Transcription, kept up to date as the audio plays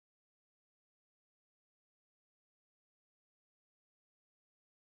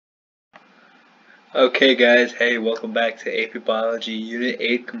Okay guys, hey, welcome back to AP Biology Unit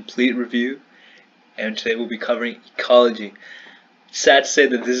 8 Complete Review, and today we'll be covering ecology. Sad to say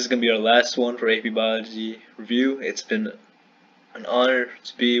that this is going to be our last one for AP Biology Review. It's been an honor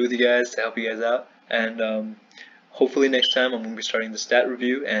to be with you guys, to help you guys out, and hopefully next time I'm going to be starting the stat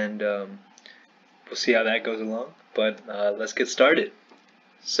review, and we'll see how that goes along, but let's get started.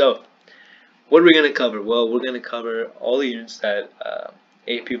 So, what are we going to cover? Well, we're going to cover all the units that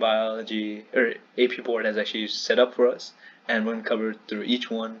AP Biology or AP Board has actually set up for us, and we're going to cover through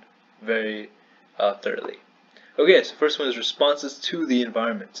each one very thoroughly. Okay, so first one is responses to the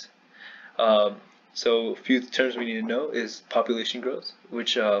environment. So a few terms we need to know is population growth,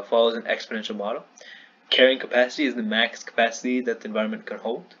 which follows an exponential model. Carrying capacity is the max capacity that the environment can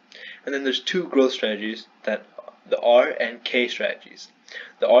hold. And then there's two growth strategies, that the R and K strategies.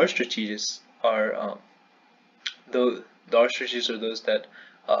 The R strategies are the R strategies are those that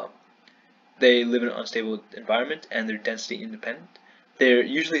they live in an unstable environment and they're density independent. They're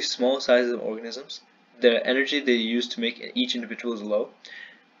usually small sizes of organisms. The energy they use to make each individual is low.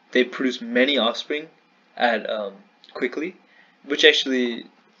 They produce many offspring at quickly, which actually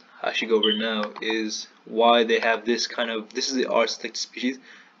I should go over now is why they have this kind of, this is the R selected species.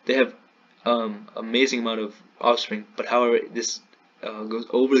 They have amazing amount of offspring, but however this goes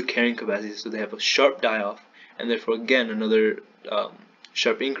over the carrying capacity, so they have a sharp die-off, and therefore again another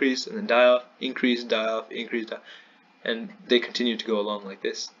sharp increase, and then die-off, increase, die-off, increase, die-off, and they continue to go along like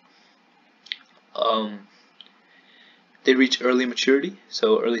this. They reach early maturity,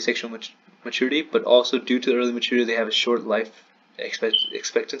 so early sexual maturity, but also due to early maturity they have a short life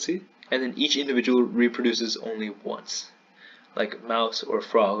expectancy, and then each individual reproduces only once, like a mouse or a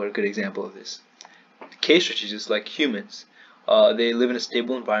frog are a good example of this. K strategies, like humans, they live in a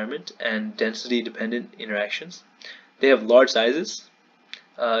stable environment and density dependent interactions. They have large sizes.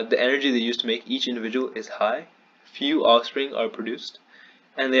 The energy they use to make each individual is high. Few offspring are produced,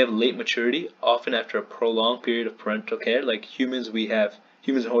 and they have late maturity, often after a prolonged period of parental care. Like humans, we have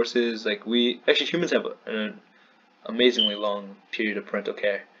humans and horses. Like humans have an amazingly long period of parental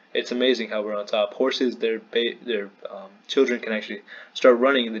care. It's amazing how we're on top. Horses, their children can actually start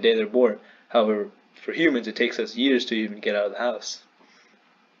running the day they're born. However, for humans, it takes us years to even get out of the house.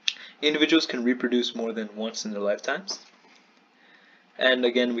 Individuals can reproduce more than once in their lifetimes. And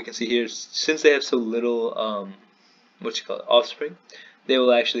again, we can see here, since they have so little, offspring, they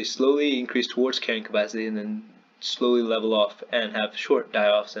will actually slowly increase towards carrying capacity and then slowly level off and have short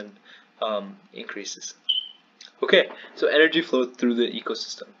die-offs and increases. Okay, so energy flow through the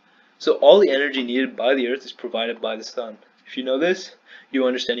ecosystem. So all the energy needed by the Earth is provided by the sun. If you know this, you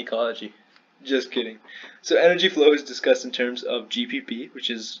understand ecology. Just kidding. So energy flow is discussed in terms of GPP, which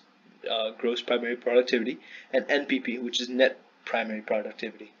is gross primary productivity, and NPP, which is net primary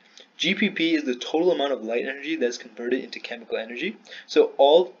productivity. GPP is the total amount of light energy that is converted into chemical energy. So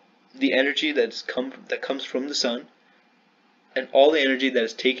all the energy that comes from the sun, and all the energy that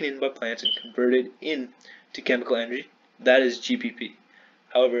is taken in by plants and converted into chemical energy, that is GPP.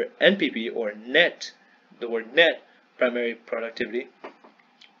 However, NPP, or net, the word net primary productivity,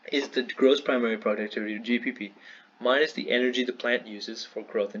 is the gross primary productivity, GPP, minus the energy the plant uses for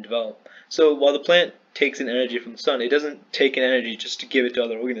growth and development. So while the plant takes in energy from the sun, it doesn't take in energy just to give it to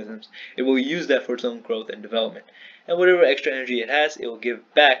other organisms. It will use that for its own growth and development. And whatever extra energy it has, it will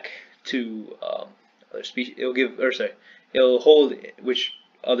give back to other species. It will hold, which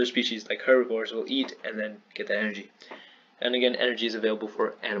other species like herbivores will eat and then get that energy. And again, energy is available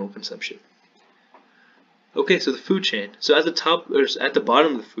for animal consumption. Okay, so the food chain. So at the top, or at the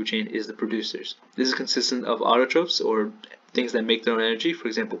bottom of the food chain is the producers. This is consistent of autotrophs, or things that make their own energy, for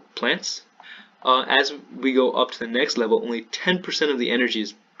example, plants. As we go up to the next level, only 10% of the energy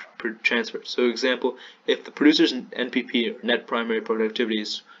is transferred. So, for example, if the producer's NPP, or net primary productivity,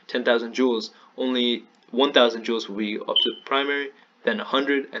 is 10,000 joules, only 1,000 joules will be up to the primary, then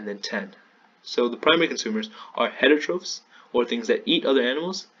 100, and then 10. So the primary consumers are heterotrophs, or things that eat other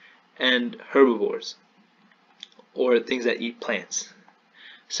animals, and herbivores, or things that eat plants.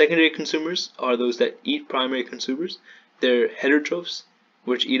 Secondary consumers are those that eat primary consumers. They're heterotrophs,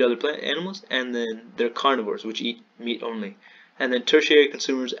 which eat other plant animals, and then they're carnivores, which eat meat only. And then tertiary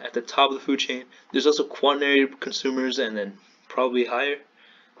consumers at the top of the food chain. There's also quaternary consumers, and then probably higher,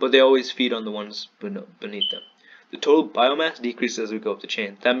 but they always feed on the ones beneath them. The total biomass decreases as we go up the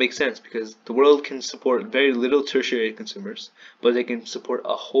chain. That makes sense because the world can support very little tertiary consumers, but they can support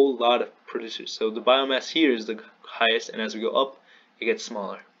a whole lot of producers. So the biomass here is the highest, and as we go up, it gets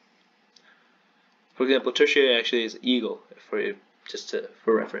smaller. For example, tertiary actually is eagle, for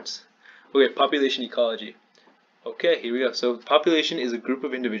reference. Okay, population ecology. Okay, here we go. So population is a group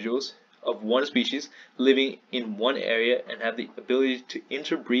of individuals of one species living in one area and have the ability to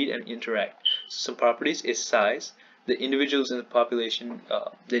interbreed and interact. So some properties is size. The individuals in the population,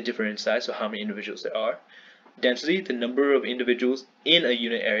 they differ in size, so how many individuals there are. Density, the number of individuals in a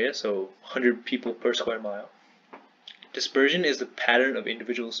unit area, so 100 people per square mile. Dispersion is the pattern of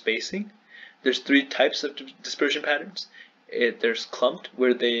individual spacing. There's three types of dispersion patterns. There's clumped,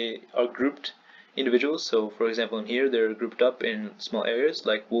 where they are grouped individuals. So for example, in here they're grouped up in small areas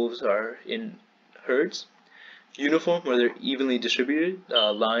like wolves are in herds. Uniform, where they're evenly distributed.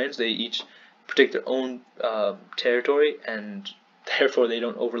 Lions, they each protect their own territory and therefore they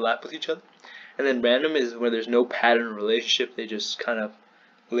don't overlap with each other. And then random is where there's no pattern or relationship, they just kind of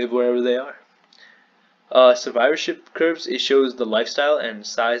live wherever they are. Survivorship curves, it shows the lifestyle and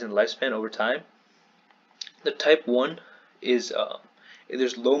size and lifespan over time. The type 1 is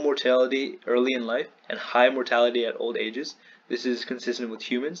there's low mortality early in life and high mortality at old ages. This is consistent with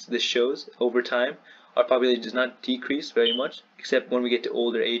humans. This shows over time our population does not decrease very much, except when we get to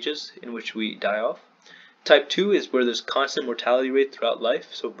older ages in which we die off. Type 2 is where there's constant mortality rate throughout life.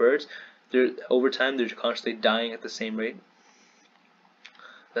 So birds, over time they're constantly dying at the same rate.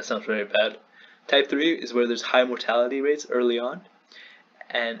 That sounds very bad. Type 3 is where there's high mortality rates early on,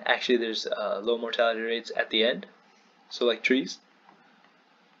 and actually there's low mortality rates at the end, so like trees.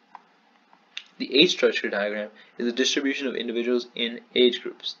 The age structure diagram is a distribution of individuals in age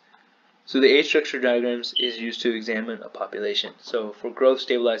groups. So the age structure diagrams is used to examine a population, so for growth,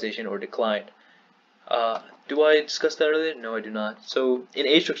 stabilization, or decline. Do I discuss that earlier? No, I do not. So in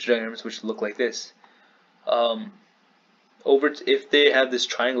age structure diagrams, which look like this, if they have this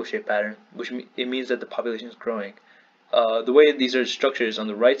triangle shape pattern, it means that the population is growing. The way these are structured is on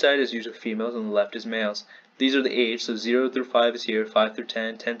the right side is usually females, on the left is males. These are the age, so 0 through 5 is here, 5 through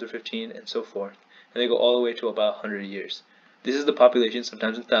 10, 10 through 15, and so forth. And they go all the way to about 100 years. This is the population,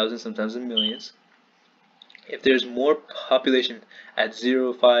 sometimes in thousands, sometimes in millions. If there's more population at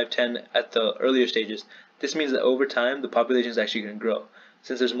 0, 5, 10 at the earlier stages, this means that over time the population is actually going to grow.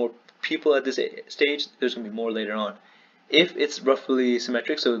 Since there's more people at this stage, there's going to be more later on. If it's roughly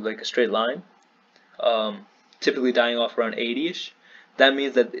symmetric, so like a straight line, typically dying off around 80-ish, that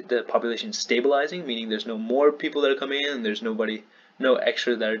means that the population is stabilizing, meaning there's no more people that are coming in and there's no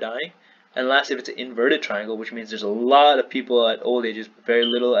extra that are dying. And last, if it's an inverted triangle, which means there's a lot of people at old ages but very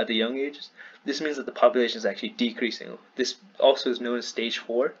little at the young ages, this means that the population is actually decreasing. This also is known as stage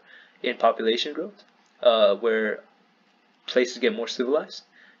 4 in population growth, where places get more civilized.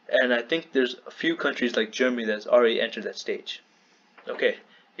 And I think there's a few countries like Germany that's already entered that stage. Okay,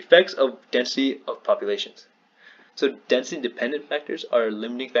 effects of density of populations. So density dependent factors are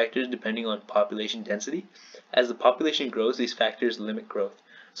limiting factors depending on population density. As the population grows, these factors limit growth.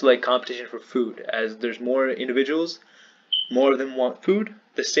 So like competition for food, as there's more individuals, more of them want food,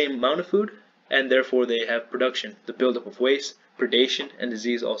 the same amount of food, and therefore they have production. The buildup of waste, predation, and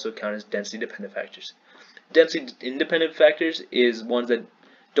disease also count as density dependent factors. Density independent factors is ones that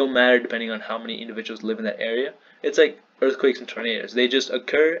don't matter depending on how many individuals live in that area. It's like earthquakes and tornadoes. They just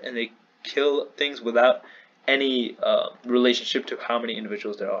occur and they kill things without any relationship to how many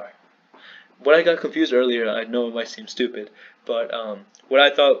individuals there are. What I got confused earlier, I know it might seem stupid, but what I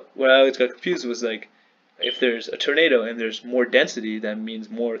always got confused was like, if there's a tornado and there's more density, that means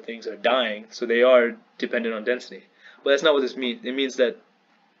more things are dying, so they are dependent on density. But that's not what this means. It means that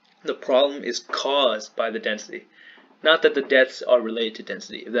the problem is caused by the density, not that the deaths are related to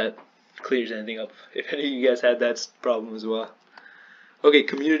density, if that clears anything up. If any of you guys had that problem as well. Okay,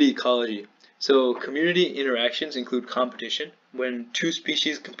 community ecology. So community interactions include competition. When two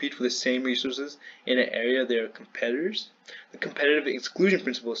species compete for the same resources in an area, they are competitors. The competitive exclusion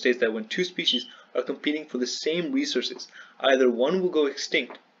principle states that when two species are competing for the same resources, either one will go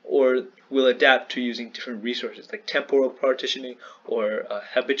extinct or will adapt to using different resources, like temporal partitioning or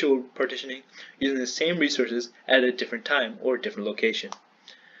habitual partitioning, using the same resources at a different time or a different location.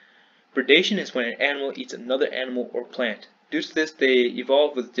 Predation is when an animal eats another animal or plant. Due to this, they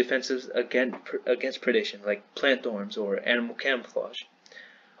evolve with defenses against predation, like plant thorns or animal camouflage.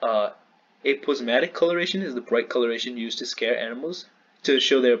 Aposematic coloration is the bright coloration used to scare animals to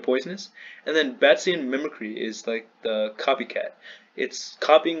show they are poisonous. And then Batesian mimicry is like the copycat. It's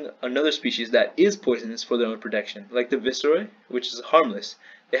copying another species that is poisonous for their own protection, like the viceroy, which is harmless.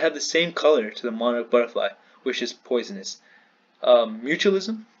 They have the same color to the monarch butterfly, which is poisonous.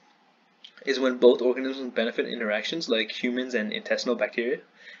 Mutualism is when both organisms benefit interactions, like humans and intestinal bacteria.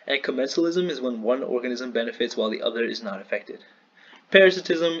 And commensalism is when one organism benefits while the other is not affected.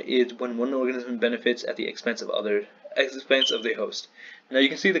 Parasitism is when one organism benefits at the expense of other expense of the host. Now you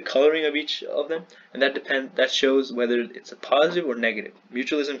can see the coloring of each of them, and that shows whether it's a positive or negative.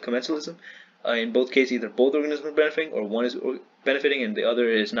 Mutualism, commensalism, in both cases either both organisms are benefiting or one is benefiting and the other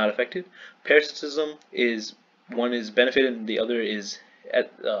is not affected. Parasitism is one is benefited and the other is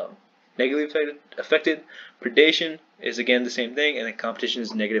negatively affected. Predation is again the same thing, and then competition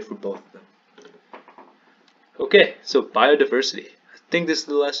is negative for both of them. Okay, so biodiversity. I think this is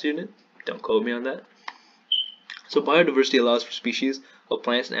the last unit. Don't quote me on that. So biodiversity allows for species of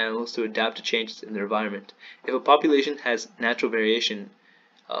plants and animals to adapt to changes in their environment. If a population has natural variation,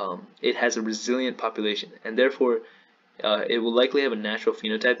 it has a resilient population, and therefore it will likely have a natural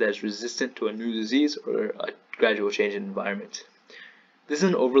phenotype that is resistant to a new disease or a gradual change in environment. This is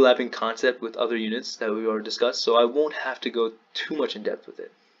an overlapping concept with other units that we've already discussed, so I won't have to go too much in depth with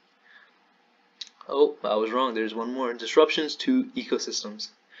it. Oh, I was wrong. There's one more. Disruptions to ecosystems.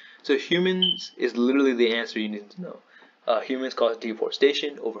 So humans is literally the answer you need to know. Humans cause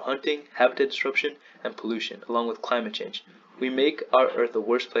deforestation, overhunting, habitat disruption, and pollution, along with climate change. We make our Earth a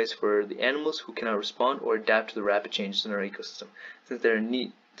worse place for the animals who cannot respond or adapt to the rapid changes in our ecosystem, since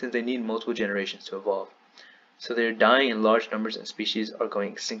they need multiple generations to evolve. So they're dying in large numbers and species are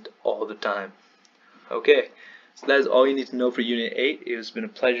going extinct all the time. Okay, so that is all you need to know for Unit 8. It has been a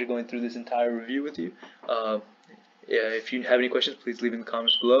pleasure going through this entire review with you. If you have any questions, please leave in the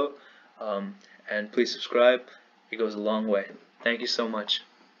comments below. And please subscribe. It goes a long way. Thank you so much.